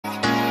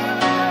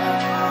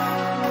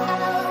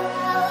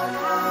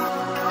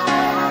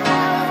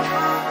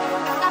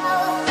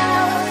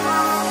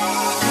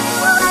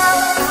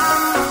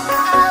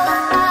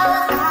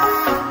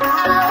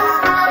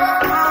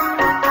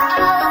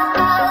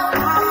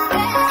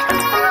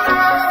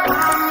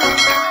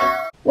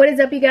What is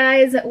up, you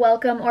guys?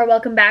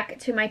 Welcome back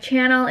to my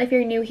channel. If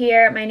you're new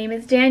here, my name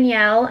is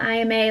Danielle. I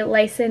am a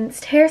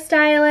licensed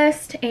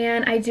hairstylist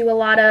and I do a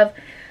lot of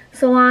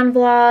salon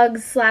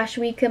vlogs /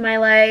 week in my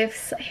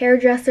life,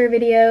 hairdresser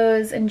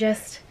videos, and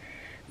just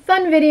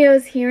fun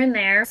videos here and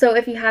there. So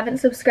if you haven't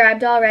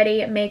subscribed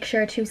already, make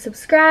sure to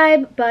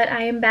subscribe. But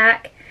I am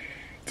back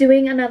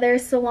doing another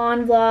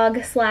salon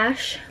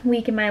vlog /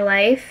 week in my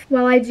life.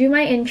 While I do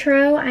my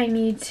intro, I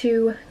need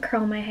to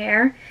curl my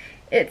hair.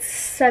 It's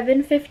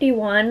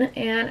 7:51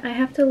 and I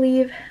have to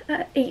leave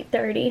at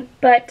 8:30.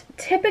 But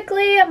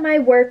typically my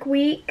work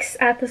weeks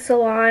at the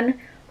salon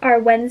are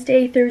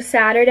Wednesday through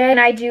Saturday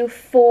and I do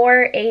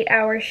 4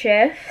 8-hour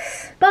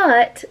shifts.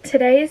 But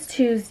today is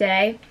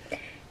Tuesday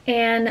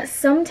and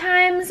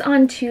sometimes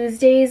on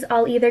Tuesdays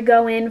I'll either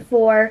go in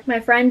for my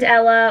friend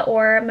Ella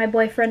or my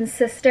boyfriend's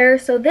sister.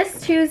 So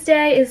this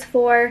Tuesday is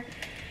for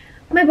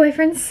my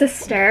boyfriend's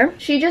sister.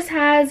 She just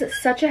has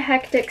such a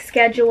hectic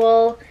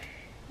schedule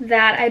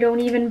that I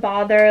don't even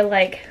bother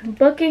like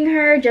booking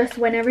her. Just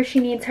whenever she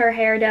needs her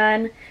hair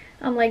done,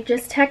 I'm like,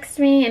 just text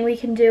me and we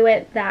can do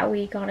it that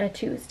week on a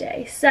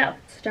Tuesday. So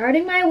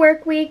starting my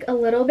work week a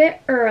little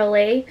bit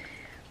early,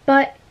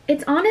 but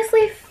it's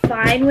honestly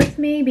fine with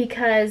me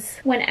because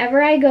whenever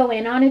I go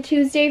in on a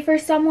Tuesday for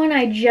someone,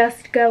 I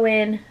just go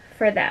in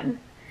for them.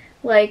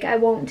 Like, I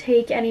won't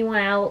take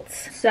anyone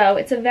else. So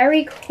it's a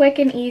very quick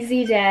and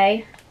easy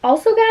day.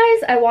 Also,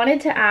 guys, I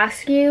wanted to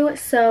ask you,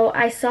 so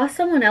I saw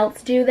someone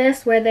else do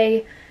this where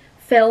they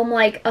film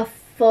like a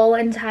full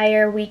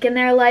entire week in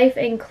their life,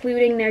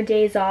 including their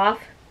days off,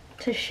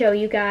 to show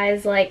you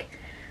guys like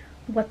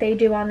what they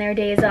do on their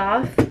days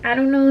off. I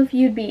don't know if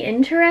you'd be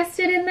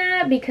interested in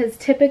that because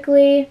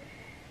typically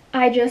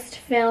I just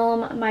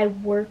film my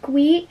work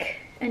week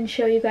and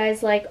show you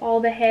guys like all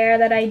the hair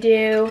that I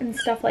do and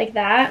stuff like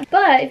that.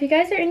 But if you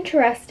guys are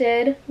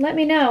interested, let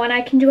me know and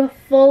I can do a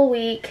full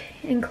week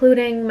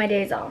including my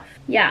days off.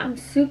 Yeah, I'm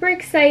super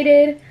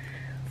excited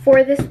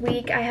for this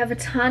week. I have a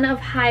ton of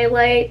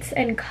highlights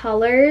and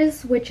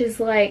colors, which is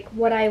like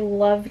what I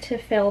love to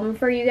film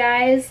for you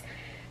guys,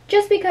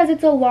 just because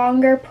it's a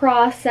longer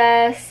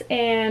process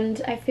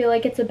and I feel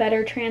like it's a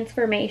better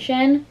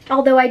transformation.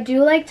 Although I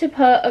do like to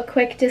put a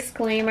quick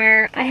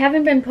disclaimer. I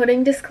haven't been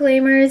putting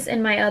disclaimers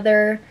in my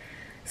other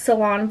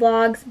salon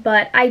vlogs,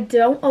 but I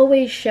don't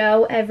always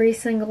show every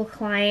single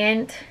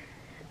client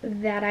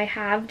that I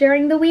have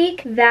during the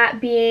week. That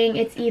being,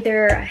 it's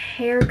either a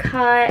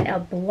haircut, a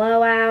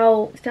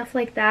blowout, stuff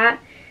like that.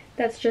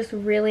 That's just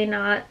really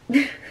not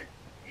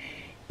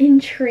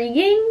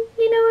intriguing,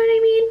 you know what I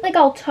mean? Like,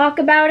 I'll talk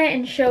about it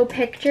and show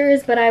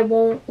pictures, but I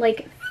won't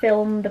like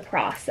film the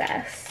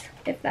process,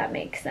 if that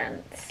makes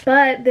sense.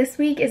 But this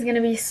week is gonna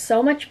be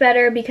so much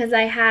better because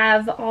I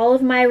have all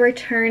of my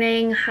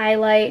returning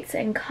highlights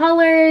and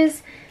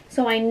colors,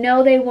 so I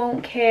know they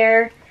won't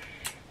care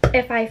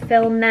if I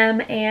film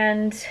them,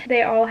 and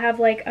they all have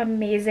like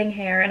amazing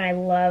hair and I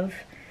love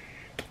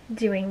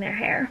doing their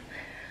hair.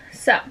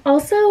 So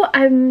also,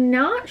 I'm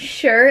not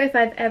sure if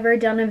I've ever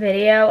done a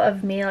video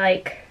of me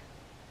like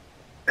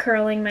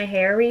curling my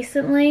hair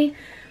recently.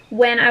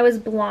 When I was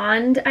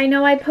blonde, I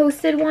know I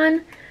posted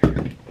one,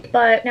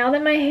 but now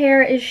that my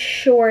hair is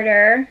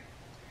shorter,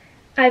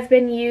 I've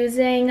been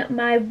using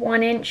my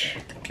 1-inch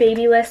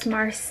Babyliss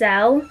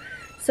Marcel.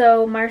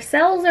 So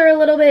Marcels are a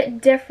little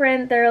bit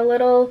different. They're a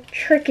little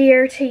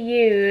trickier to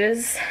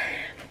use,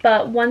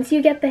 but once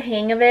you get the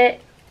hang of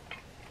it,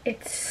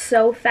 it's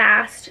so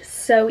fast,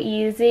 so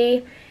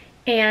easy,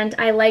 and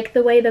I like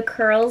the way the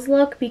curls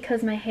look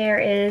because my hair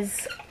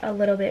is a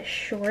little bit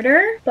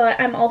shorter. But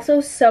I'm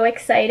also so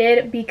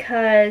excited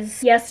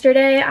because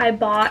yesterday I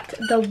bought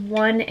the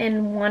 1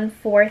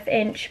 1/4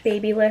 inch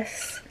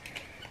Babyliss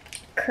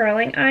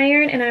curling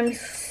iron, and I'm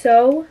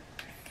so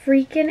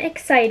freaking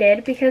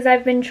excited because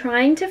I've been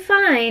trying to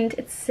find,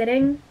 it's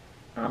sitting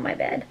on my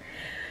bed,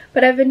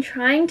 but I've been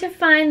trying to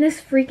find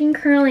this freaking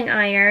curling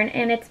iron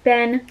and it's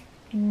been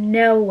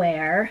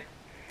nowhere.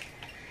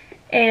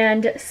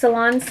 And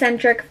Salon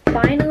Centric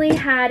finally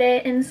had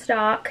it in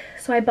stock,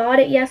 so I bought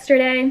it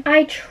yesterday.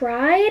 I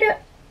tried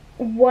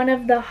one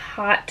of the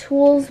Hot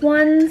Tools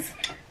ones,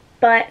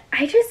 but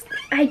I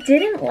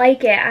didn't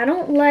like it. I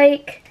don't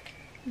like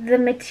the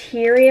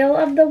material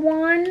of the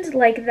wand,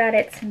 like that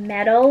it's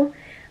metal.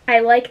 I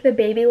like the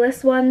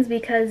Babyliss ones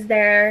because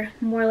they're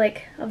more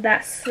like of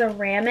that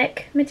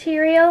ceramic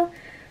material,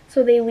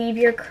 so they leave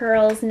your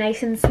curls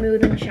nice and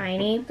smooth and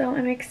shiny. So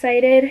I'm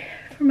excited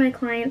for my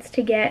clients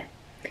to get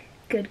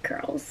good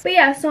curls. But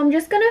yeah, so I'm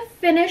just gonna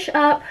finish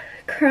up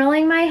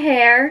curling my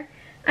hair.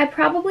 I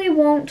probably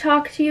won't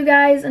talk to you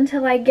guys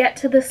until I get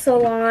to the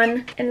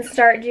salon and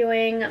start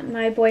doing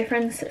my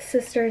boyfriend's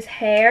sister's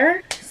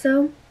hair.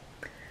 So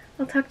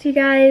I'll talk to you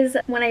guys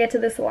when I get to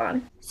the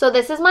salon. So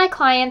this is my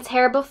client's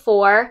hair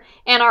before,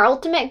 and our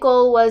ultimate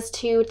goal was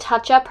to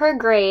touch up her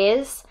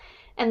grays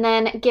and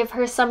then give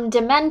her some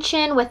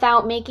dimension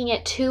without making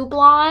it too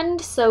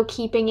blonde, so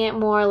keeping it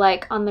more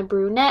like on the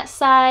brunette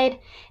side,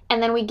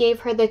 And then we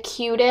gave her the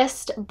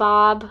cutest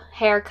bob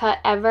haircut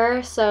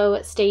ever,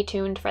 so stay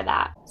tuned for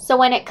that. So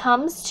when it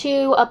comes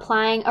to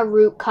applying a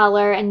root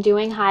color and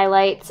doing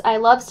highlights, I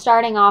love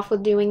starting off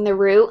with doing the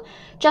root,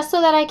 just so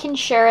that I can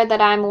ensure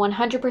that I'm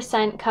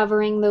 100%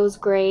 covering those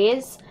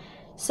grays.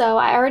 So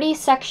I already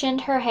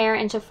sectioned her hair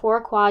into 4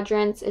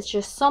 quadrants. It's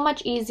just so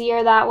much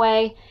easier that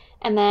way.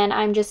 And then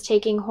I'm just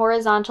taking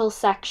horizontal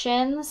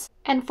sections.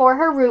 And for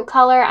her root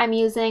color, I'm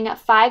using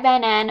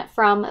 5NN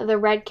from the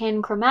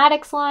Redken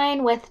Chromatics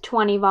line with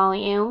 20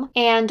 volume,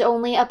 and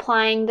only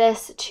applying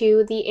this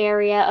to the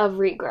area of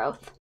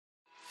regrowth.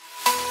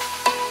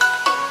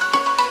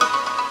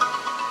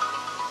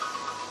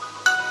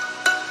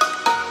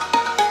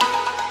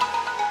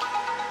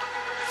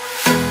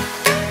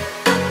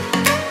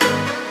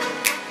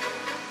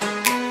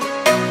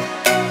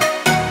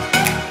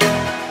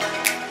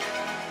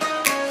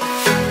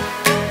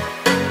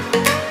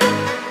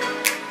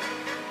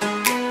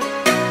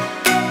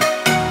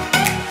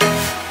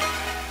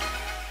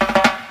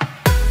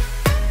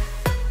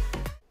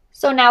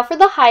 So now for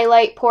the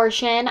highlight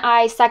portion,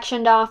 I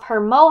sectioned off her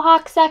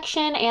mohawk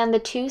section and the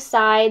 2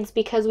 sides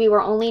because we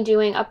were only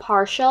doing a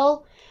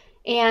partial.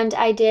 And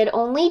I did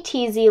only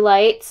teasy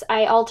lights.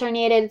 I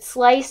alternated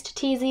sliced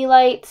teasy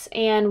lights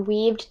and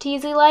weaved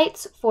teasy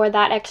lights for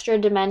that extra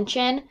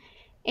dimension.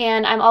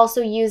 And I'm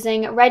also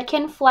using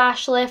Redken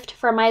Flash Lift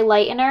for my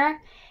lightener.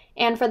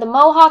 And for the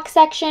mohawk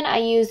section, I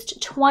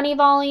used 20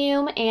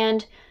 volume,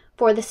 and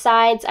for the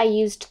sides, I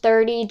used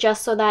 30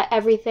 just so that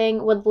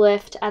everything would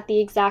lift at the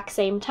exact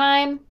same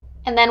time.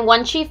 And then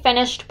once she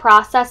finished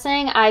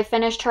processing, I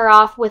finished her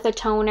off with a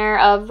toner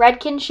of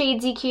Redken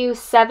Shades EQ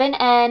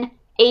 7N,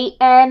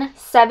 8N,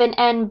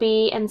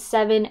 7NB, and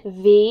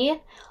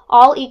 7V,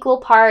 all equal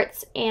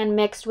parts and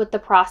mixed with the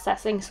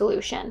processing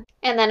solution.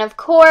 And then of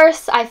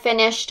course, I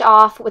finished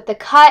off with the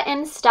cut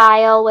and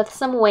style with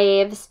some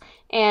waves,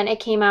 and it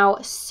came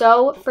out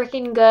so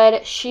freaking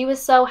good. She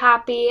was so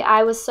happy,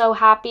 I was so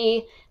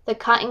happy. The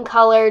cut and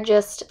color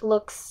just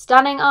looks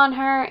stunning on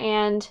her,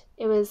 and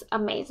it was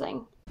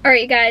amazing.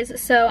 Alright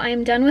guys, so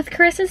I'm done with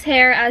Carissa's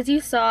hair. As you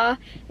saw,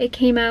 it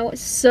came out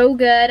so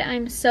good.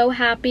 I'm so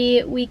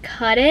happy we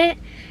cut it.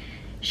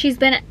 She's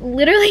been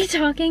literally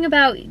talking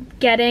about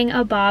getting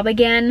a bob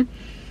again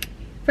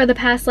for the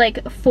past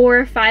like 4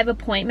 or 5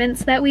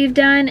 appointments that we've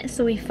done.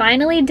 So we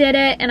finally did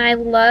it, and I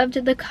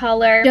loved the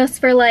color just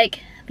for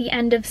like the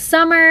end of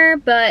summer,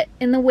 but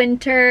in the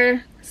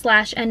winter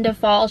 / end of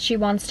fall, she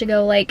wants to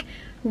go like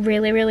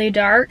really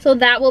dark. So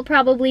that will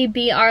probably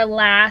be our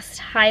last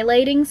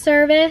highlighting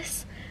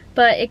service,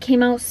 but it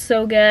came out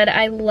so good.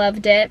 I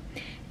loved it.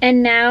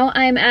 And now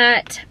I'm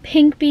at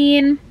Pink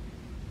Bean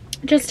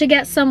just to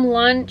get some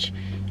lunch.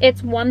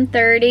 It's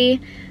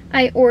 1:30.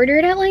 I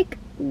ordered at like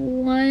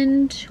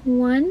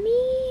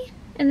 1:20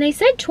 and they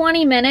said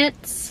 20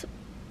 minutes,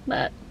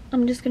 but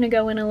I'm just gonna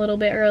go in a little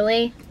bit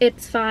early.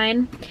 It's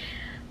fine.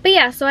 But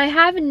yeah, so I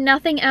have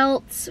nothing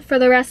else for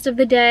the rest of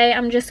the day.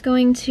 I'm just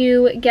going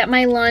to get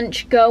my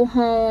lunch, go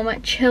home,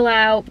 chill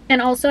out.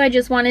 And also I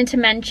just wanted to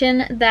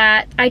mention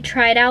that I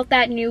tried out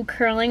that new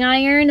curling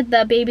iron,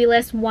 the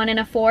Babyliss 1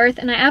 1/4,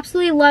 and I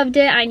absolutely loved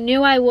it. I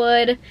knew I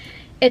would.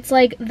 It's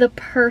like the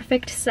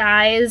perfect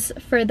size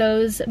for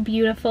those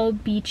beautiful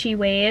beachy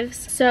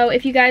waves. So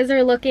if you guys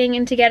are looking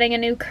into getting a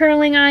new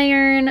curling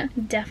iron,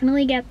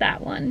 definitely get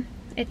that one.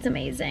 It's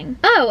amazing.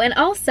 Oh, and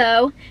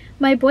also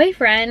my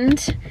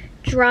boyfriend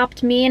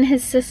dropped me and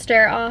his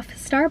sister off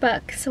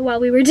Starbucks while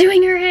we were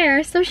doing her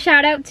hair. So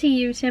shout out to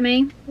you,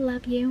 Timmy.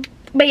 Love you.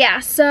 But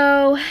yeah,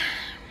 so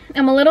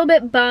I'm a little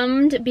bit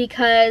bummed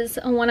because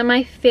one of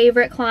my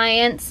favorite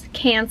clients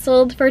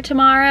canceled for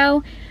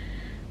tomorrow.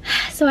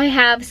 So I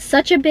have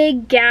such a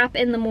big gap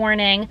in the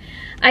morning.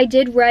 I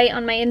did write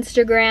on my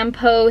Instagram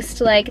post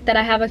like that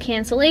I have a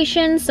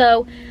cancellation,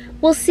 so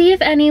we'll see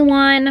if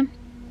anyone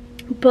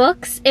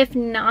books. If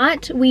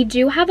not, we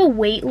do have a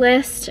wait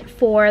list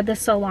for the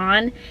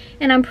salon,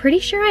 and I'm pretty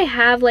sure I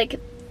have like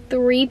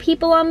 3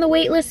 people on the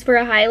wait list for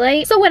a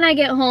highlight. So when I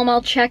get home,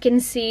 I'll check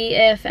and see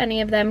if any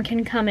of them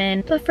can come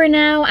in. But for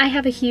now, I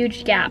have a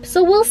huge gap.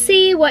 So we'll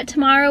see what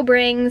tomorrow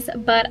brings,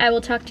 but I will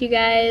talk to you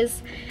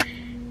guys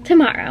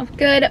tomorrow.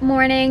 Good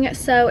morning.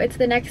 So it's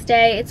the next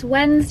day. It's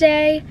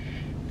Wednesday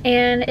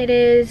and it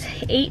is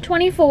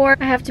 8:24.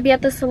 I have to be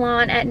at the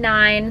salon at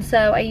 9,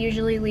 so I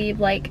usually leave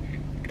like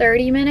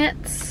 30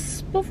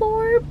 minutes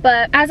before.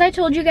 But as I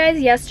told you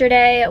guys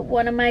yesterday,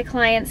 one of my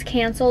clients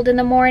canceled in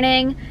the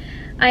morning.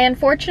 I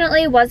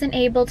unfortunately wasn't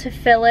able to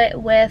fill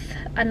it with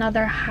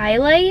another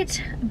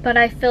highlight, but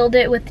I filled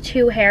it with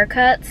 2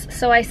 haircuts,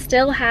 so I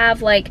still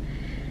have like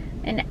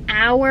an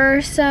hour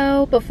or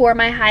so before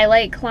my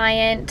highlight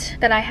client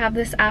that I have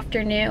this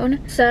afternoon.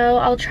 So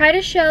I'll try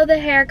to show the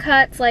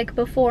haircuts like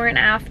before and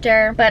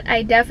after, but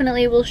I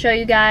definitely will show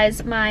you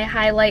guys my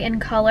highlight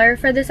and color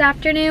for this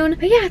afternoon.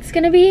 But yeah, it's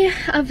gonna be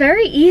a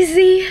very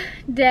easy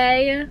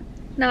day,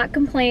 not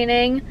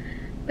complaining.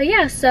 But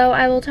yeah, so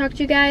I will talk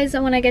to you guys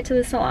when I get to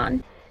the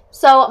salon.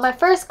 So my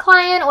first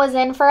client was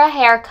in for a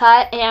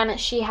haircut and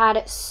she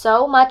had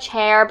so much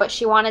hair, but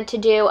she wanted to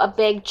do a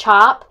big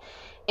chop.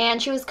 And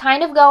she was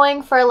kind of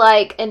going for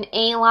like an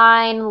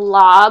A-line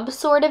lob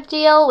sort of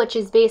deal, which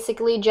is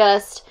basically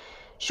just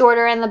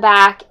shorter in the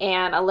back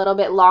and a little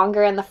bit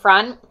longer in the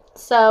front.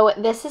 So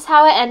this is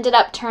how it ended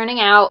up turning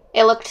out.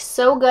 It looked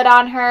so good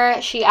on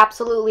her. She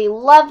absolutely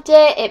loved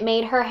it. It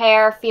made her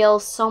hair feel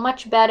so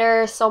much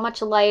better, so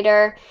much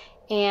lighter,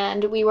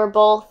 and we were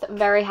both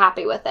very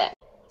happy with it.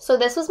 So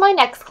this was my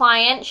next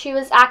client. She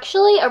was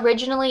actually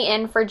originally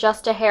in for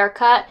just a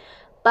haircut,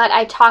 but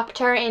I talked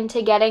her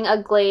into getting a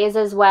glaze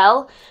as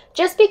well,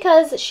 just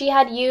because she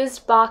had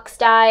used box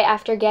dye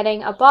after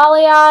getting a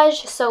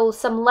balayage, so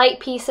some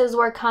light pieces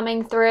were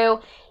coming through,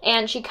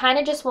 and she kind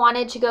of just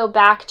wanted to go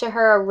back to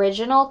her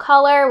original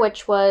color,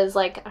 which was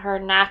like her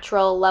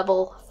natural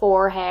level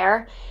 4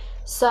 hair.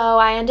 So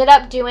I ended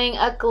up doing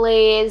a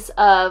glaze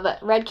of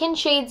Redken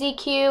Shades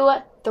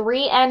EQ,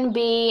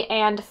 3NB,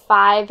 and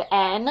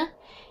 5N,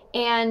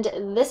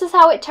 and this is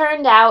how it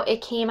turned out.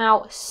 It came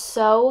out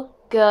so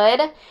good.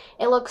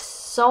 It looks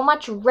so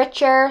much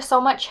richer, so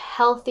much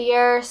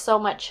healthier, so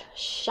much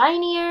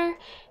shinier,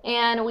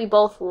 and we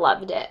both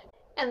loved it.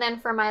 And then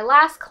for my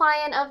last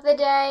client of the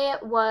day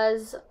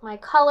was my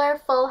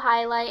color, full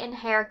highlight, and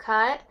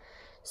haircut.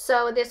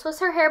 So this was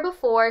her hair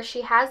before.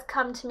 She has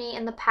come to me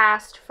in the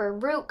past for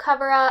root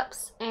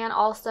cover-ups and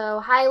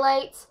also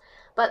highlights,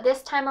 but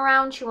this time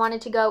around she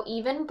wanted to go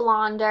even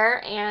blonder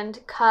and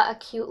cut a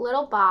cute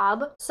little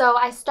bob. So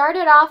I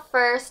started off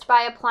first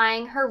by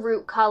applying her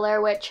root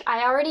color, which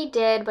I already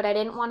did, but I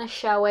didn't want to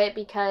show it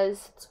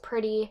because it's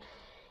pretty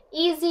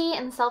easy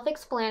and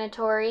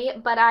self-explanatory.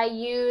 But I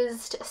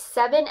used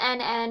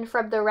 7NN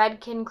from the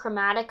Redken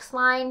Chromatics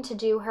line to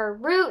do her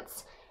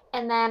roots,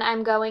 and then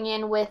I'm going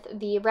in with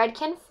the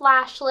Redken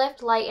Flash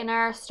Lift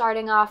Lightener,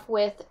 starting off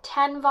with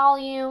 10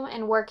 volume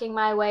and working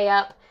my way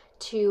up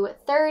to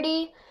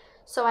 30.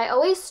 So I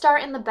always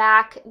start in the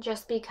back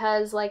just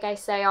because, like I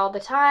say all the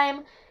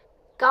time,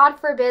 God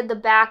forbid the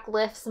back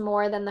lifts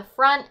more than the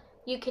front.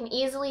 You can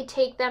easily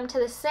take them to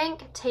the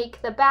sink,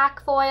 take the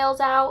back foils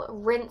out,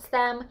 rinse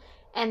them,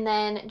 and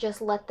then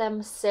just let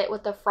them sit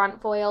with the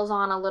front foils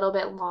on a little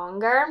bit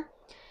longer.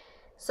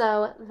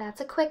 So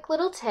that's a quick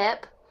little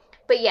tip.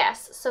 But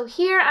yes, so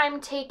here I'm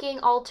taking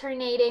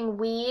alternating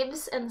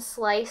weaves and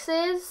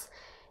slices,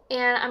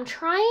 and I'm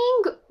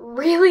trying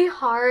really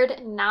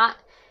hard not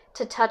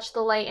to touch the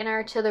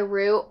lightener to the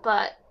root,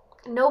 but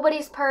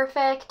nobody's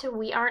perfect.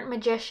 We aren't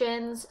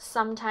magicians.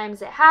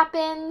 Sometimes it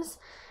happens,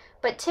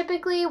 but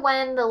typically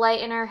when the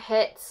lightener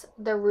hits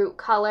the root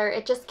color,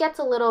 it just gets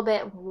a little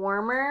bit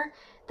warmer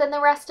than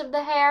the rest of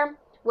the hair,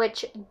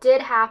 which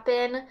did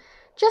happen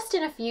just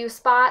in a few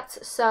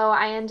spots. So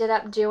I ended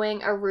up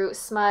doing a root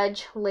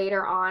smudge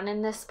later on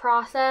in this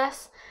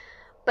process.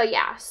 But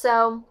yeah,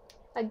 so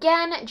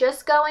again,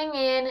 just going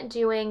in,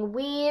 doing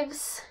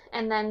weaves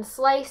and then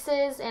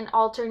slices and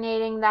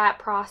alternating that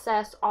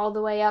process all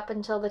the way up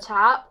until the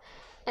top.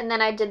 And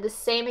then I did the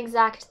same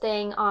exact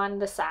thing on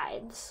the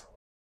sides.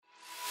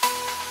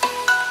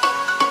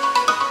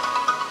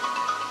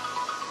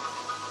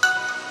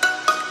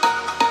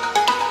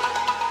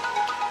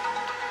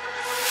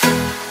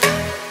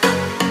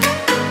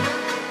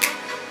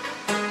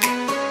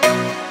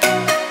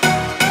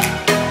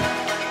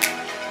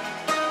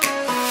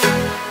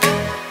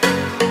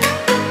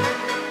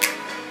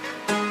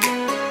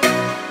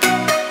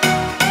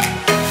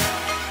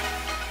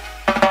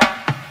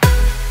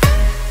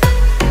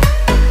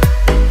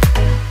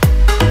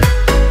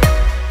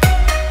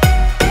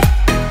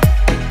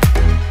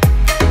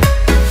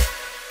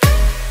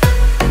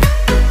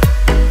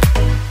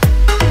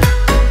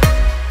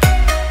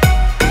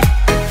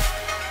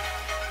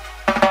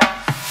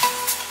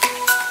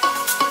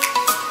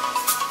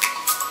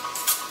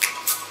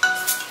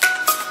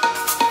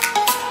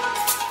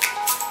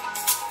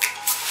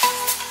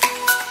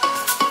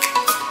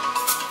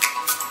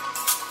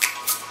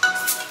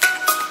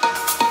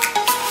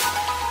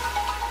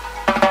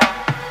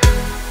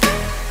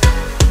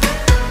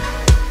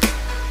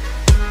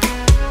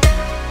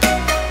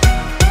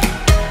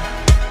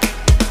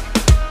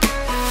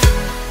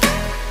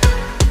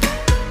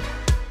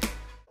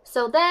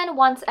 So then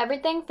once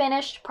everything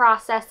finished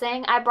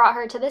processing, I brought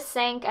her to the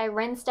sink. I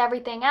rinsed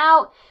everything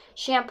out,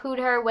 shampooed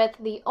her with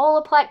the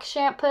Olaplex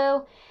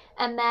shampoo,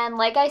 and then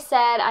like I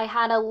said, I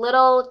had a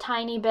little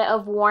tiny bit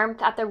of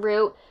warmth at the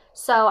root,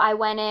 so I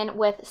went in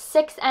with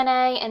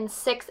 6NA and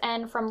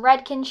 6N from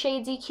Redken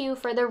Shades EQ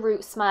for the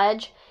root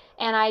smudge,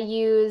 and I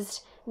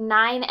used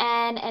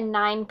 9N and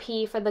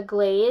 9P for the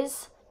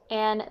glaze,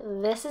 and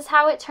this is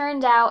how it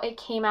turned out. It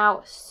came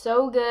out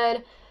so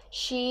good.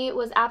 She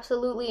was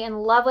absolutely in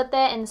love with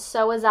it, and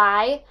so was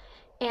I.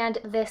 And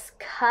this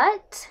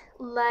cut,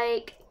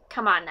 like,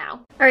 come on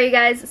now. Alright, you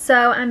guys,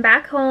 so I'm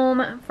back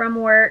home from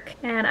work,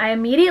 and I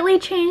immediately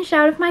changed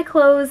out of my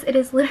clothes. It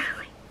is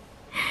literally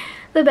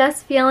the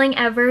best feeling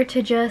ever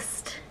to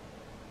just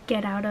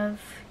get out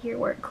of your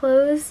work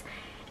clothes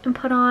and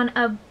put on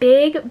a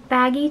big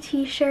baggy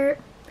t-shirt,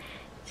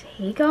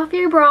 take off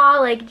your bra,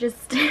 like,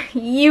 just,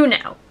 you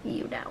know.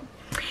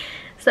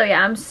 So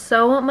yeah, I'm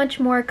so much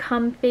more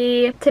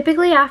comfy.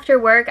 Typically after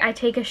work, I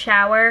take a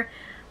shower,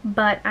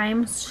 but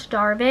I'm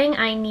starving.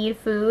 I need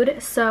food,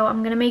 so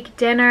I'm gonna make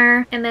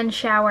dinner and then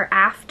shower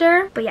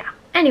after. But yeah.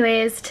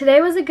 Anyways, today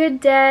was a good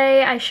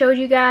day. I showed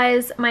you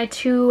guys my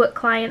 2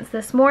 clients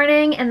this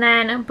morning, and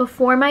then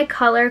before my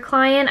color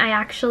client, I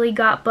actually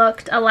got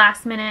booked a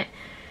last minute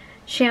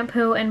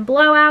shampoo and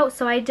blowout,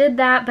 so I did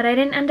that, but I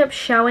didn't end up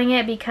showing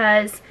it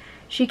because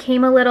she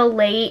came a little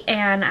late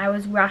and I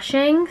was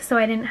rushing, so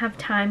I didn't have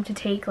time to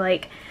take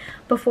like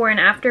before and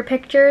after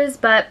pictures,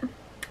 but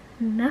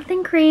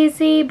nothing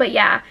crazy. But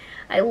yeah,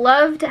 I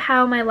loved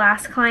how my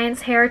last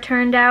client's hair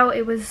turned out.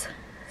 It was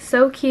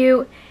so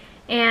cute,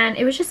 and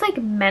it was just like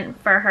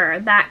meant for her.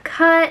 That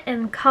cut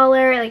and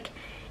color, like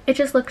it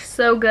just looked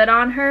so good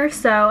on her,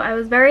 so I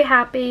was very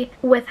happy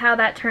with how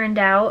that turned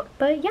out.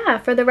 But yeah,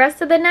 for the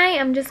rest of the night,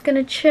 I'm just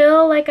gonna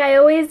chill like I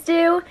always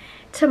do.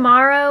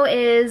 Tomorrow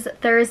is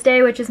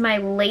Thursday, which is my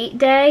late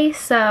day,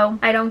 so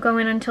I don't go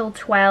in until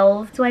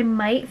 12. So I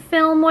might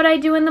film what I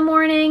do in the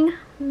morning,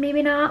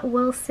 maybe not,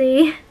 we'll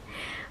see.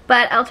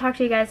 But I'll talk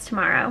to you guys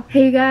tomorrow.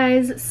 Hey you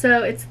guys,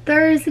 so it's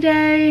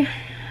Thursday.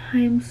 I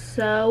am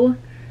so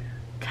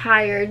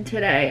tired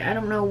today. I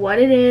don't know what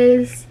it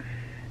is.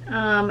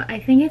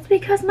 I think it's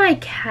because my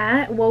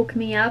cat woke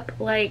me up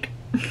like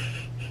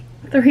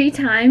 3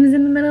 times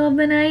in the middle of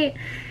the night,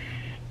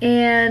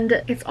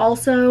 and it's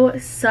also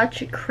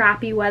such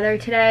crappy weather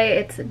today.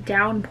 It's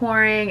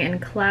downpouring and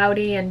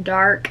cloudy and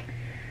dark,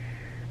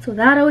 so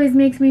that always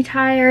makes me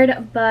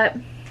tired. But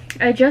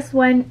I just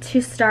went to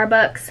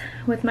Starbucks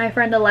with my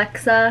friend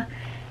Alexa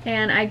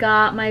and I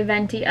got my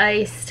venti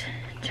iced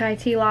chai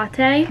tea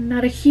latte. I'm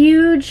not a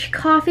huge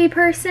coffee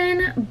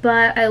person,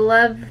 but I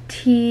love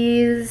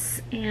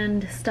teas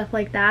and stuff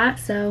like that,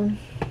 so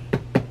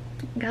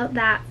got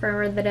that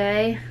for the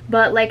day.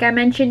 But like I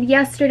mentioned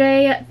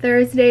yesterday,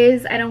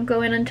 Thursdays I don't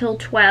go in until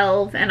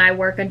 12 and I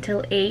work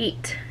until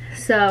 8,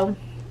 so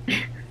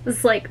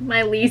it's like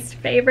my least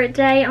favorite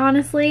day,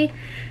 honestly,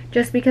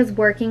 just because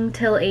working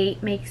till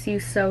 8 makes you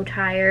so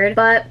tired.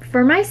 But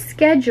for my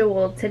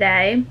schedule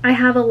today, I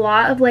have a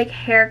lot of like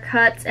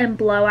haircuts and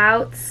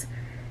blowouts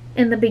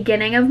in the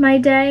beginning of my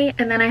day,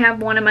 and then I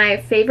have one of my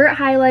favorite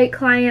highlight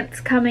clients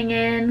coming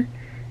in,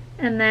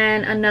 and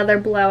then another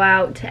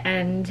blowout to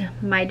end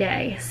my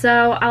day.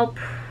 So I'll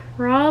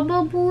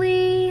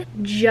probably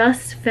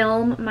just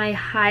film my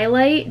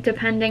highlight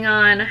depending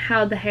on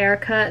how the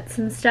haircuts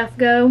and stuff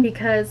go,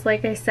 because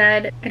like I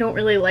said, I don't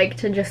really like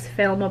to just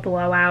film a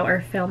blowout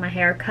or film a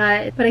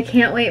haircut. But I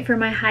can't wait for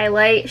my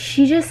highlight.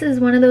 She just is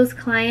one of those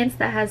clients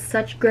that has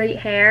such great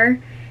hair,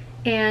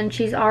 and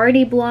she's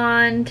already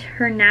blonde.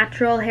 Her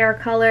natural hair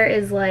color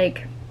is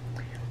like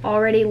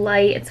already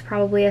light. It's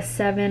probably a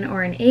 7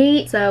 or an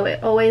 8, so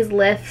it always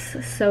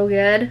lifts so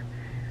good.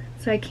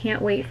 So I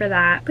can't wait for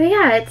that. But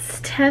yeah, it's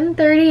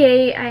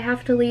 10:38. I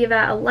have to leave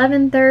at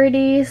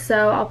 11:30,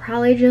 so I'll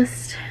probably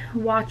just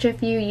watch a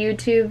few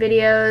YouTube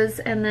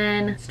videos and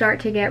then start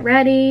to get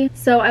ready.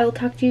 So I will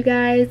talk to you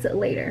guys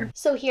later.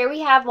 So here we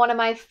have one of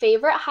my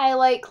favorite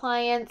highlight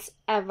clients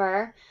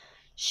ever.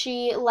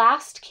 She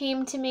last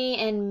came to me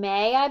in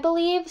May, I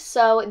believe,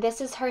 so this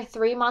is her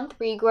 3-month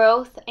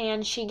regrowth,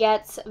 and she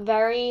gets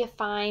very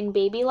fine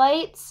baby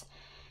lights.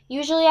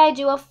 Usually I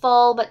do a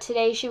full, but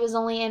today she was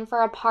only in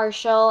for a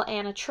partial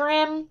and a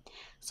trim,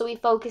 so we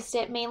focused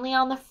it mainly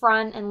on the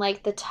front and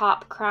like the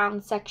top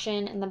crown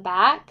section in the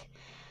back.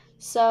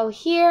 So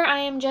here I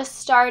am just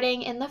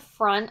starting in the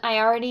front. I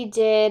already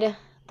did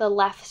the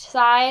left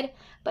side,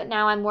 but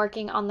now I'm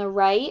working on the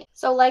right.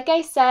 So like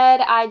I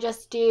said, I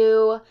just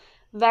do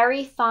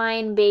very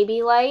fine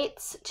baby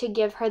lights to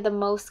give her the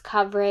most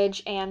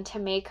coverage and to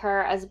make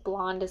her as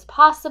blonde as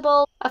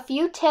possible. A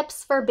few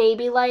tips for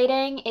baby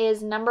lighting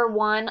is, number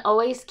 1,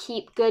 always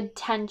keep good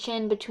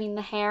tension between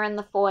the hair and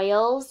the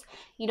foils.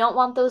 You don't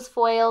want those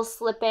foils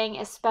slipping,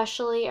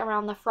 especially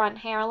around the front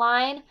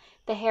hairline.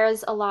 The hair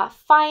is a lot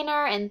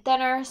finer and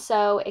thinner,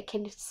 so it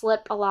can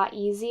slip a lot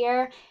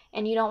easier,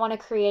 and you don't want to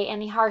create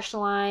any harsh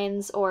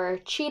lines or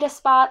cheetah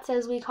spots,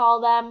 as we call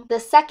them. The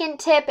second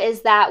tip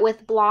is that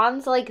with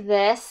blondes like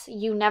this,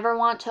 you never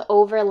want to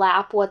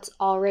overlap what's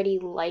already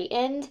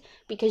lightened,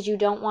 because you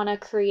don't want to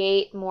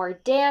create more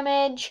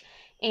damage,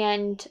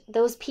 and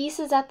those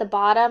pieces at the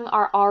bottom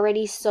are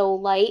already so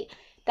light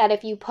that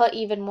if you put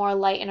even more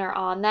lightener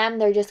on them,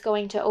 they're just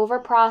going to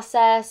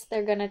overprocess,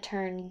 they're going to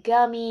turn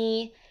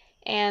gummy,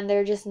 and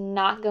they're just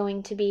not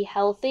going to be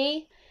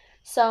healthy.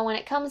 So when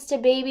it comes to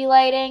baby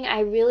lighting,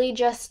 I really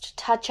just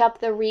touch up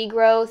the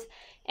regrowth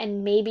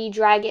and maybe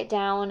drag it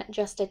down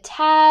just a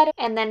tad.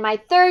 And then my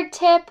third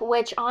tip,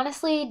 which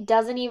honestly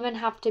doesn't even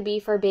have to be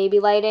for baby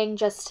lighting,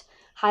 just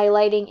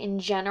highlighting in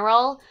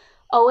general,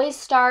 always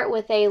start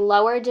with a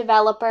lower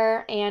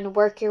developer and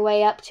work your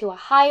way up to a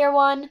higher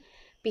one,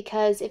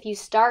 because if you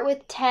start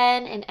with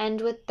 10 and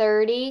end with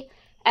 30,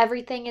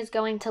 everything is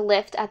going to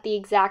lift at the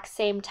exact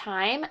same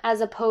time, as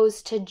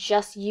opposed to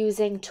just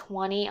using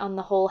 20 on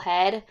the whole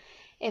head.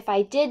 If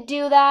I did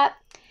do that,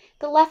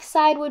 the left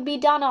side would be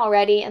done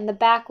already, and the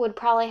back would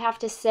probably have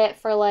to sit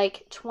for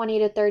like 20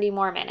 to 30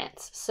 more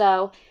minutes.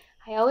 So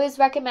I always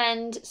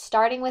recommend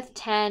starting with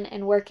 10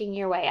 and working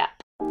your way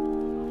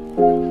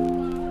up.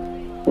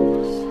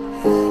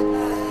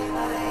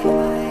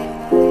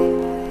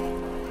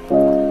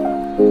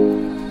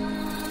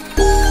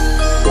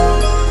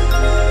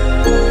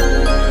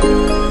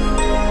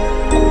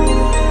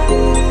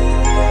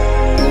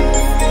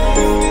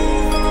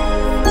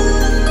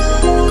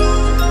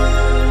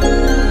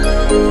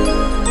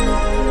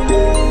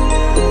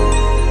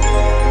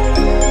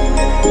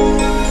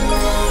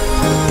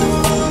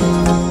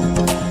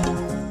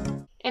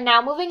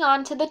 now moving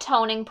on to the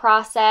toning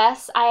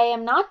process. I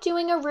am not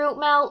doing a root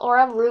melt or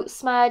a root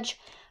smudge,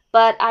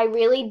 but I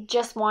really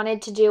just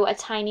wanted to do a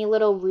tiny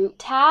little root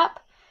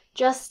tap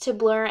just to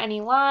blur any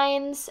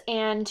lines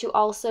and to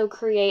also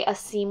create a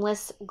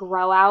seamless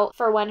grow out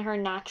for when her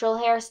natural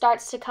hair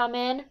starts to come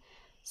in.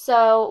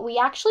 So we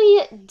actually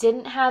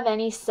didn't have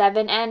any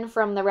 7N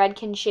from the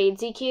Redken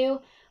Shades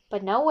EQ,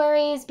 but no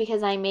worries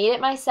because I made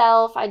it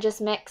myself. I just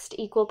mixed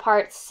equal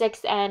parts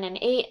 6N and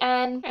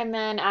 8N and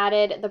then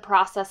added the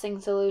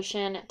processing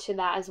solution to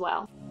that as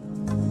well.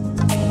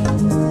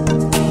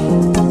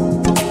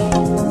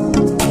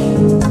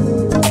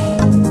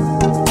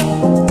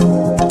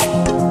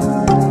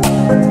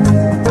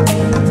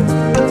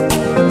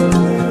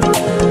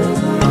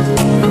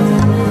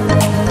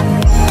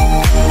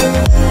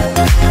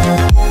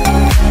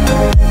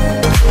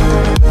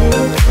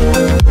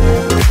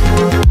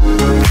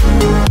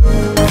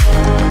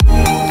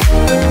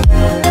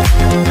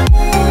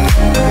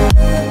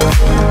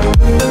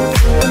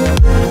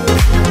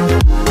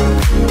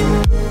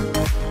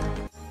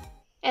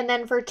 And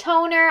then for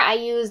toner, I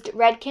used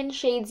Redken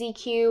Shades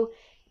EQ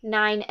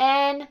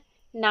 9N,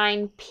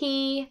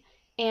 9P,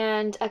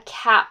 and a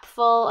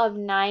capful of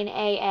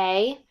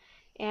 9AA.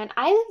 And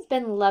I've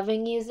been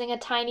loving using a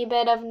tiny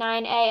bit of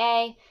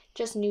 9AA,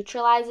 just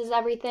neutralizes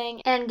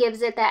everything and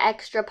gives it that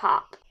extra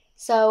pop.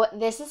 So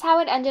this is how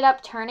it ended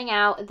up turning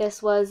out.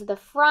 This was the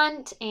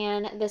front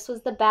and this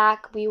was the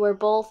back. We were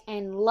both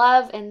in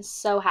love and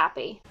so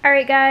happy. All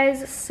right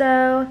guys,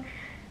 so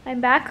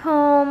I'm back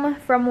home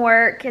from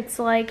work. It's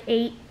like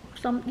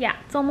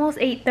it's almost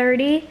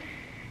 8:30.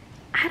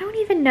 I don't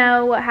even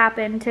know what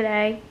happened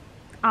today,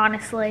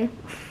 honestly.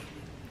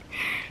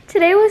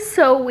 Today was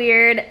so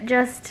weird.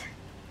 Just,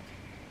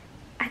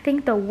 I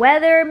think the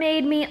weather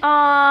made me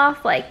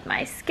off. Like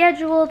my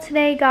schedule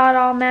today got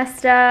all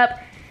messed up.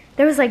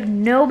 There was like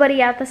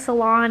nobody at the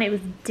salon. It was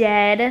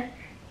dead.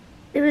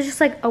 It was just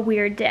like a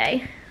weird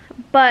day.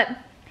 But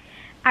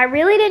I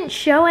really didn't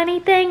show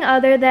anything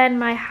other than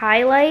my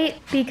highlight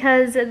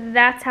because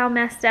that's how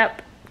messed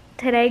up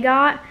today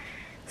got.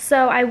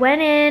 So I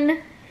went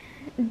in,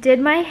 did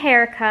my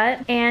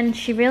haircut, and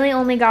she really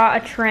only got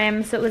a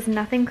trim, so it was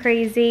nothing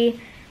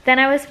crazy. Then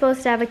I was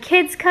supposed to have a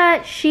kid's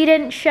cut. She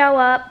didn't show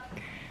up.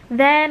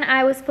 Then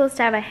I was supposed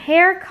to have a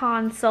hair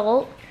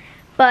consult,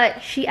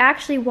 but she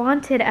actually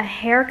wanted a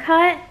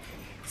haircut,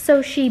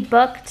 so she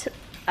booked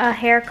a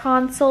hair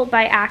consult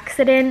by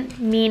accident,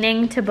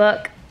 meaning to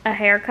book a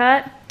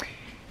haircut.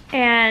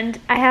 And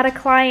I had a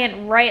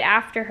client right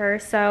after her,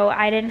 so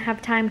I didn't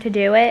have time to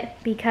do it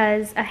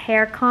because a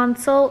hair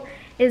consult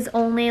is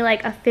only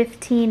like a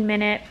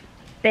 15-minute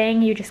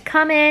thing. You just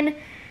come in,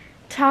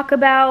 talk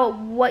about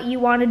what you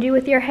want to do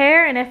with your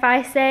hair, and if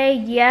I say,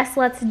 yes,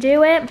 let's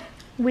do it,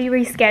 we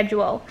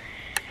reschedule.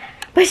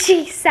 But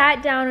she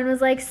sat down and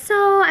was like,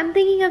 so I'm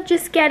thinking of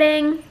just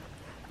getting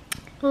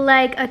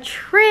like a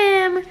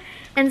trim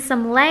and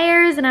some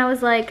layers, and I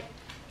was like,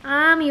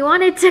 you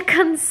wanted to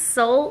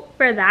consult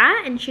for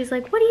that? And she's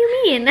like, what do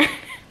you mean? And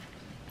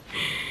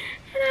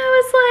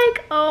I was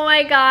like, oh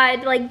my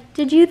God, like,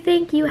 did you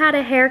think you had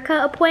a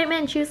haircut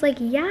appointment? And she was like,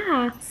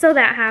 yeah. So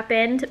that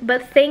happened,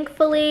 but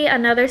thankfully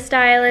another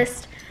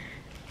stylist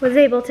was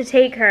able to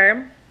take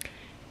her.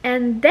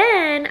 And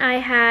then I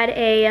had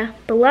a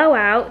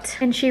blowout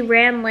and she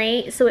ran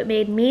late, so it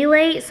made me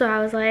late. So I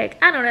was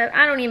like, I don't know,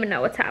 I don't even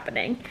know what's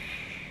happening.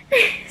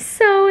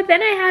 So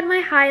then I had my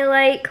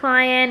highlight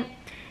client.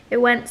 It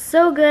went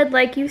so good,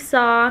 like you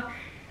saw.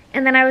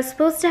 And then I was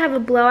supposed to have a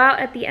blowout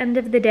at the end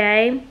of the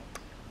day,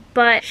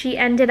 but she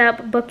ended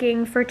up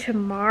booking for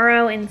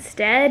tomorrow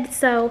instead.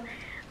 So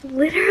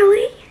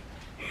literally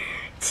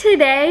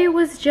today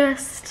was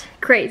just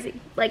crazy,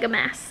 like a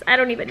mess. I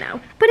don't even know.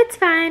 But it's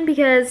fine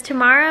because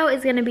tomorrow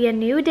is gonna be a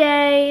new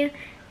day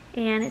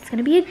and it's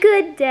gonna be a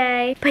good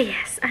day. But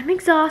yes, I'm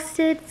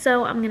exhausted,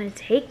 so I'm gonna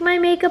take my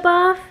makeup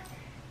off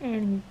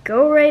and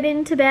go right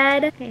into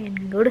bed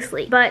and go to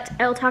sleep. But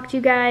I'll talk to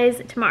you guys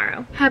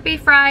tomorrow. Happy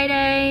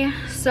Friday.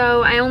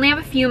 So I only have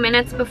a few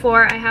minutes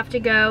before I have to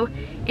go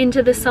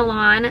into the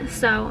salon.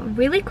 So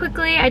really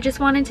quickly, I just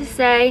wanted to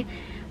say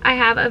I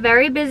have a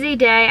very busy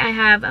day. I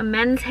have a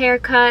men's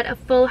haircut, a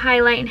full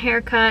highlight and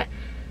haircut,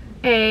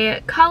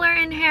 a color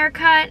and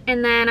haircut,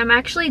 and then I'm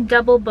actually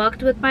double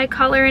booked with my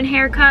color and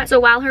haircut. So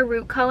while her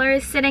root color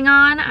is sitting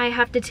on, I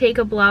have to take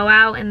a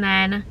blowout, and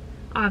then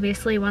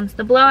obviously once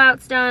the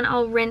blowout's done,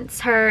 I'll rinse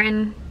her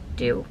and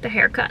do the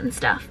haircut and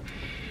stuff.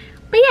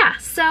 But yeah,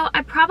 so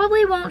I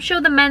probably won't show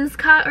the men's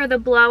cut or the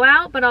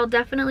blowout, but I'll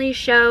definitely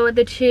show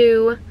the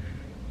two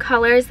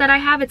colors that I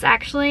have. It's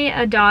actually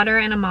a daughter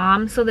and a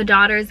mom, so the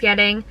daughter's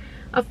getting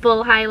a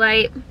full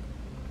highlight,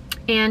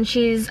 and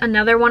she's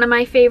another one of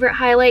my favorite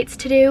highlights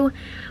to do,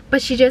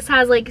 but she just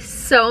has like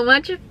so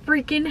much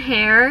freaking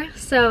hair,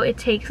 so it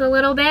takes a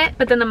little bit.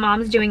 But then the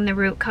mom's doing the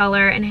root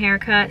color and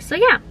haircut, so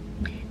yeah,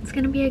 it's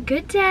gonna be a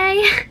good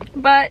day.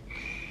 But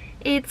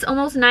it's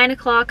almost 9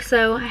 o'clock,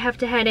 so I have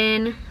to head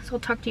in, so I'll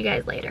talk to you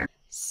guys later.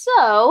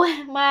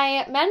 So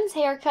my men's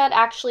haircut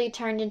actually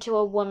turned into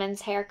a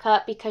woman's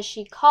haircut because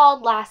she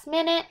called last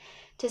minute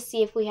to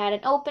see if we had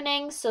an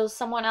opening. So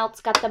someone else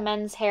got the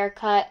men's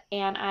haircut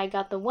and I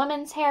got the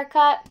women's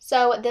haircut.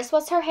 So this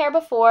was her hair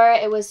before.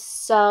 It was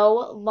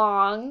so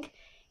long.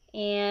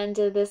 And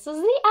this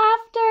is the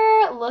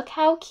after. Look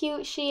how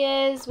cute she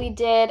is. We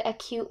did a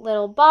cute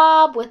little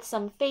bob with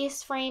some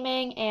face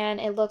framing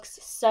and it looks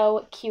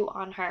so cute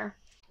on her.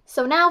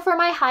 So now for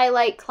my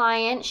highlight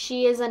client.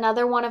 She is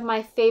another one of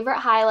my favorite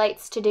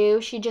highlights to do.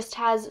 She just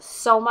has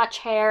so much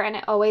hair and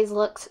it always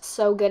looks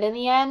so good in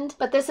the end.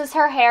 But this is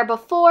her hair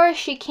before.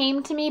 She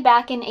came to me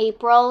back in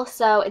April,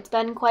 so it's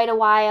been quite a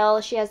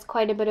while. She has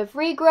quite a bit of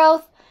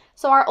regrowth.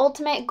 So our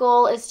ultimate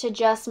goal is to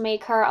just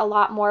make her a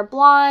lot more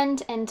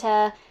blonde and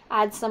to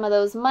add some of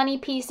those money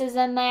pieces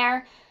in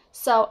there.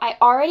 So I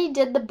already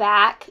did the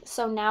back,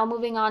 so now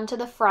moving on to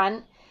the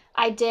front.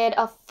 I did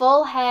a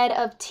full head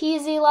of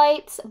teasy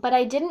lights, but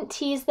I didn't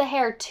tease the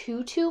hair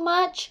too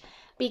much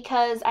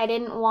because I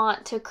didn't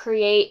want to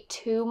create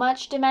too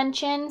much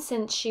dimension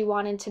since she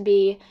wanted to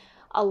be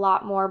a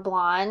lot more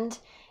blonde.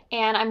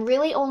 And I'm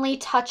really only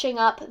touching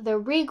up the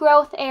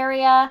regrowth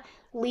area,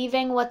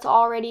 leaving what's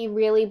already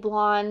really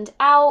blonde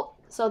out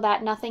so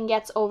that nothing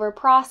gets over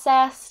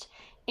processed.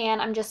 And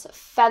I'm just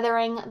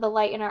feathering the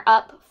lightener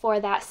up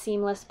for that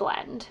seamless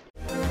blend.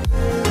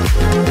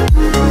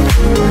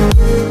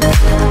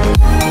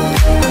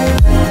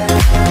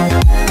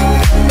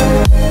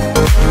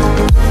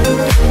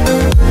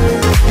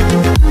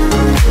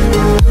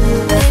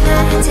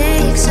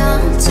 Take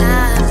some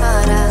time,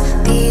 but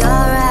I'll be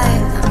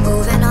alright. I'm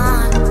moving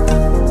on.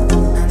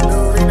 I'm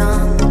moving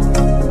on.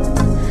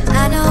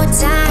 I know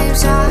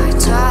times are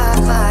tough,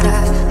 but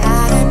I've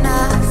had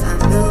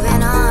enough. I'm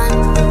moving on.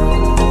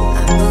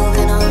 I'm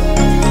moving on.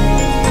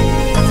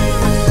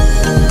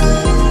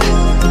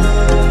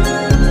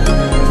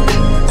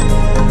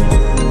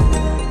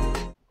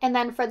 And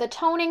then for the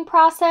toning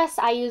process,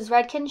 I use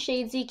Redken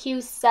Shades EQ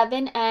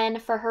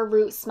 7N for her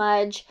root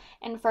smudge.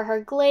 And for her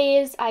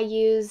glaze, I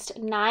used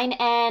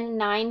 9N,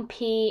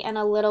 9P, and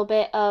a little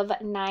bit of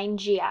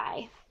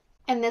 9GI.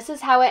 And this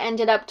is how it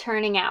ended up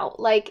turning out.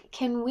 Like,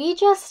 can we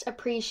just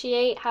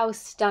appreciate how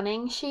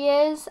stunning she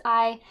is?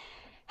 I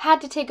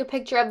had to take a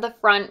picture of the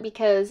front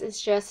because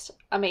it's just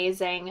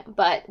amazing.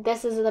 But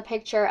this is the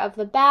picture of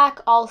the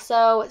back.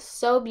 Also,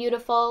 so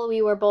beautiful.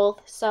 We were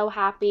both so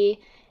happy,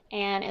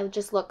 and it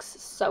just looks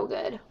so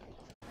good.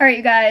 Alright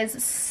you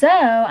guys, so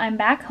I'm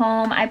back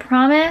home. I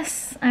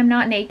promise I'm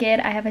not naked.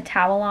 I have a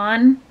towel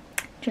on.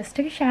 Just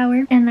took a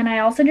shower. And then I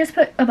also just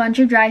put a bunch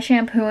of dry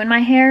shampoo in my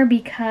hair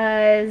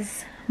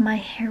because my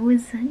hair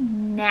was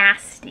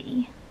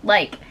nasty.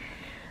 Like,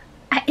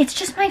 it's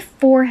just my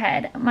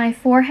forehead. My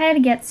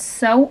forehead gets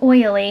so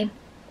oily.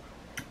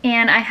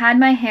 And I had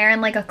my hair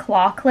in like a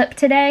claw clip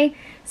today.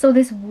 So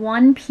this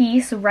one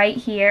piece right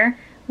here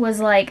was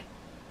like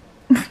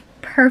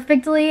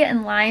perfectly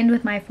in line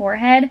with my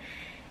forehead.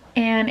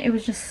 And it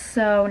was just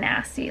so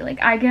nasty.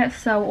 Like, I get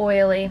so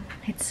oily.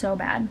 It's so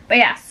bad. But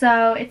yeah,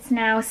 so it's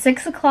now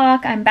 6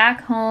 o'clock. I'm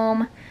back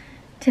home.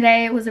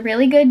 Today was a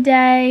really good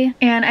day.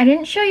 And I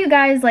didn't show you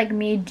guys, like,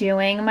 me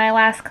doing my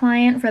last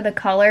client for the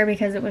color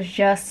because it was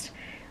just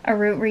a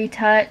root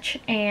retouch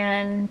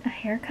and a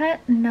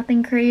haircut.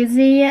 Nothing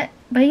crazy.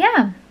 But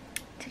yeah,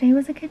 today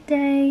was a good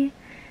day.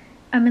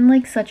 I'm in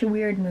like such a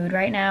weird mood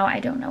right now.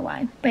 I don't know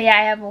why. But yeah,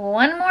 I have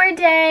one more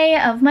day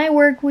of my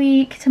work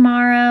week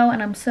tomorrow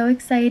and I'm so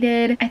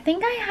excited. I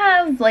think I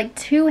have like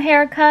 2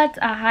 haircuts,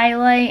 a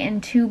highlight,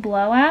 and 2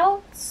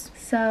 blowouts.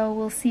 So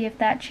we'll see if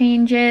that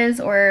changes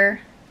or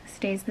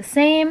stays the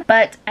same.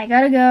 But I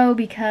gotta go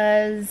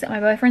because my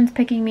boyfriend's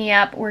picking me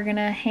up. We're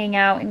gonna hang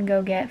out and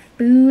go get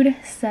food.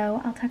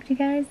 So I'll talk to you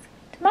guys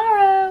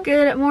tomorrow.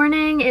 Good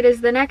morning. It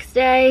is the next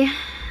day,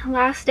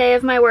 last day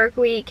of my work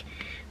week.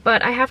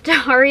 But I have to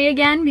hurry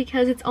again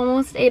because it's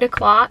almost 8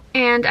 o'clock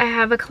and I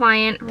have a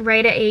client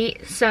right at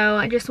 8. So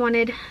I just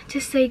wanted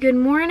to say good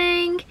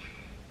morning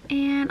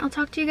and I'll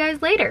talk to you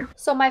guys later.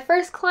 So my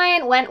first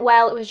client went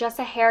well. It was just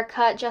a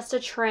haircut, just a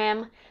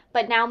trim.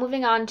 But now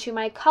moving on to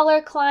my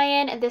color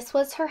client. This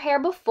was her hair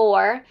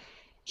before.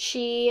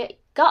 She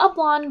got a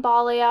blonde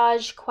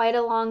balayage quite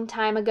a long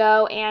time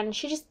ago and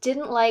she just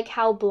didn't like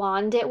how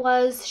blonde it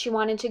was. She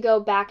wanted to go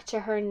back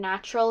to her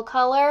natural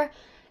color,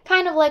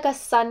 kind of like a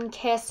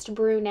sun-kissed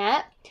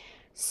brunette.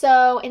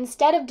 So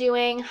instead of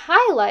doing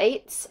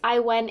highlights, I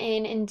went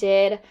in and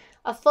did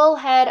a full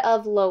head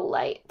of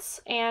lowlights.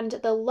 And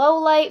the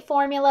lowlight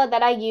formula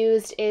that I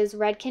used is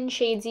Redken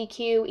Shades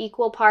EQ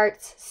equal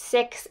parts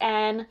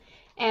 6N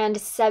and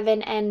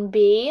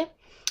 7NB.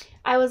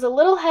 I was a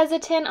little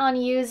hesitant on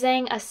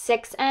using a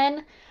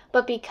 6N,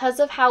 but because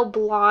of how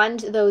blonde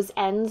those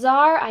ends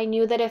are, I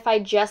knew that if I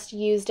just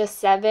used a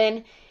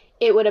 7,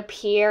 it would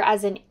appear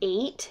as an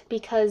 8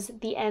 because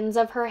the ends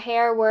of her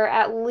hair were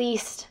at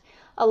least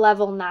a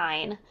level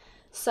 9.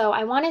 So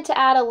I wanted to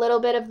add a little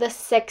bit of the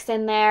 6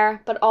 in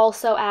there, but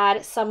also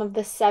add some of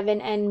the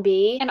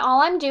 7NB. And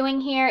all I'm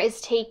doing here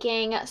is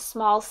taking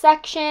small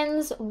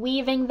sections,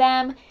 weaving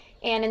them,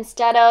 And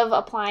instead of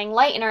applying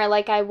lightener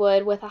like I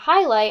would with a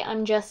highlight,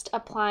 I'm just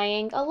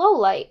applying a low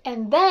light.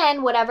 And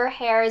then whatever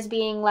hair is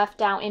being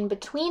left out in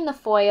between the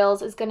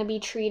foils is going to be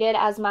treated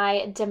as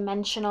my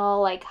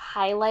dimensional, like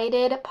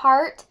highlighted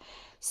part.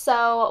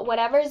 So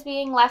whatever is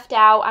being left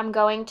out, I'm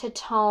going to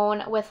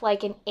tone with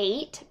like an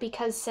 8,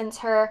 because since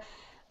her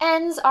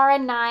ends are a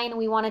 9,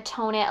 we want to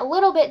tone it a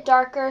little bit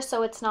darker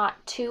so it's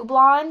not too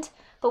blonde.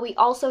 But we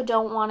also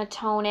don't want to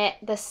tone it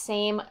the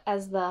same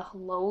as the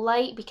low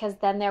light, because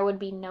then there would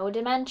be no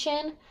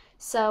dimension.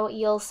 So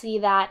you'll see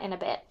that in a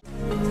bit.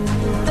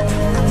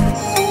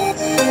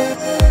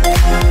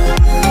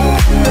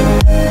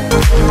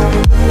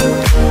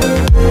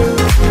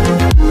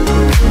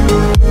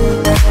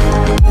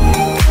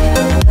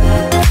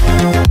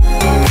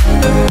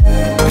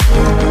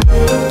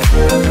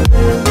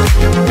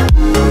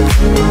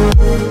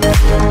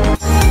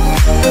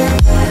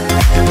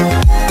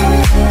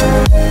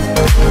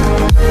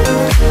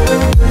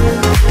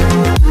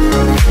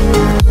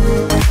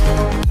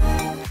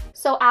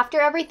 So after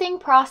everything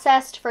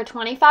processed for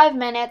 25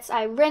 minutes,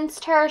 I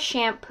rinsed her,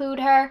 shampooed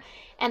her,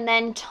 and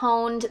then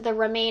toned the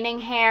remaining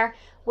hair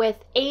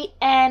with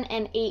 8N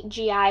and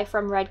 8GI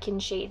from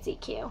Redken Shades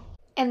EQ.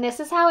 And this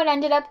is how it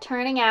ended up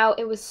turning out.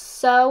 It was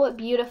so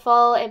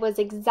beautiful. It was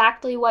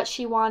exactly what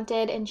she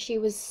wanted, and she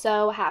was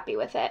so happy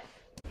with it.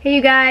 Hey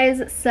you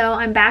guys, so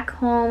I'm back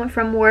home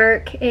from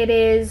work. It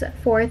is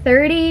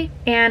 4:30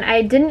 and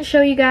I didn't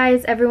show you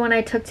guys everyone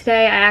I took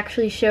today. I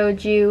actually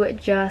showed you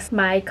just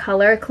my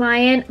color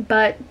client,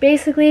 but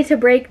basically to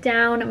break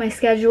down my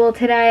schedule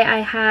today, I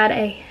had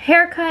a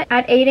haircut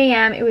at 8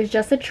 a.m. It was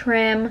just a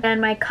trim,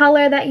 and my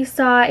color that you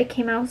saw, it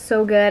came out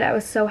so good. I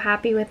was so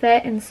happy with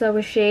it, and so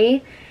was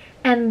she.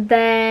 And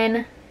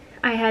then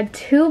I had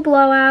 2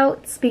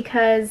 blowouts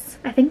because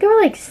I think there were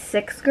like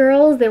 6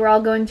 girls. They were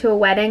all going to a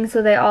wedding,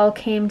 so they all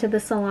came to the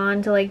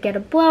salon to like get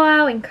a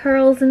blowout and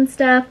curls and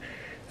stuff.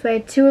 So I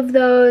had 2 of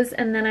those,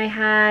 and then I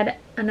had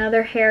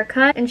another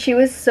haircut, and she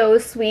was so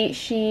sweet.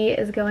 She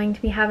is going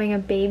to be having a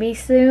baby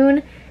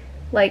soon,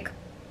 like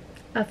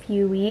a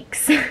few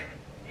weeks.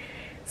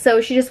 So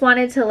she just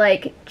wanted to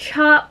like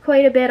chop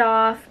quite a bit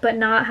off but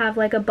not have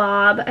like a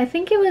bob. I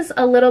think it was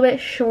a little bit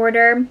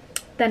shorter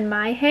than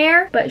my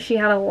hair, but she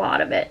had a lot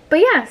of it. But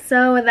yeah,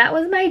 so that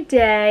was my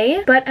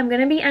day. But I'm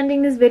gonna be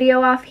ending this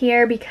video off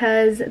here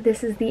because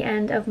this is the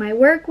end of my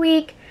work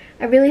week.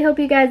 I really hope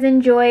you guys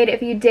enjoyed.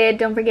 If you did,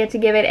 don't forget to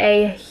give it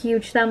a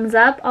huge thumbs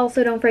up.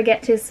 Also, don't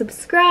forget to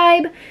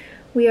subscribe.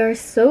 We are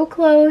so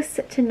close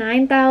to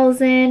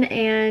 9,000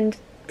 and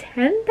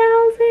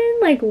 10,000.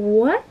 Like,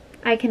 what?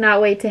 I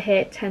cannot wait to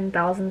hit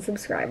 10,000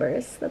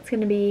 subscribers. That's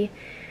gonna be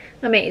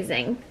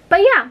amazing.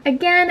 But yeah,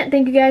 again,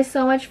 thank you guys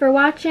so much for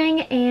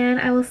watching, and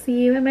I will see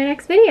you in my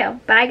next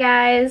video. Bye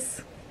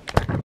guys.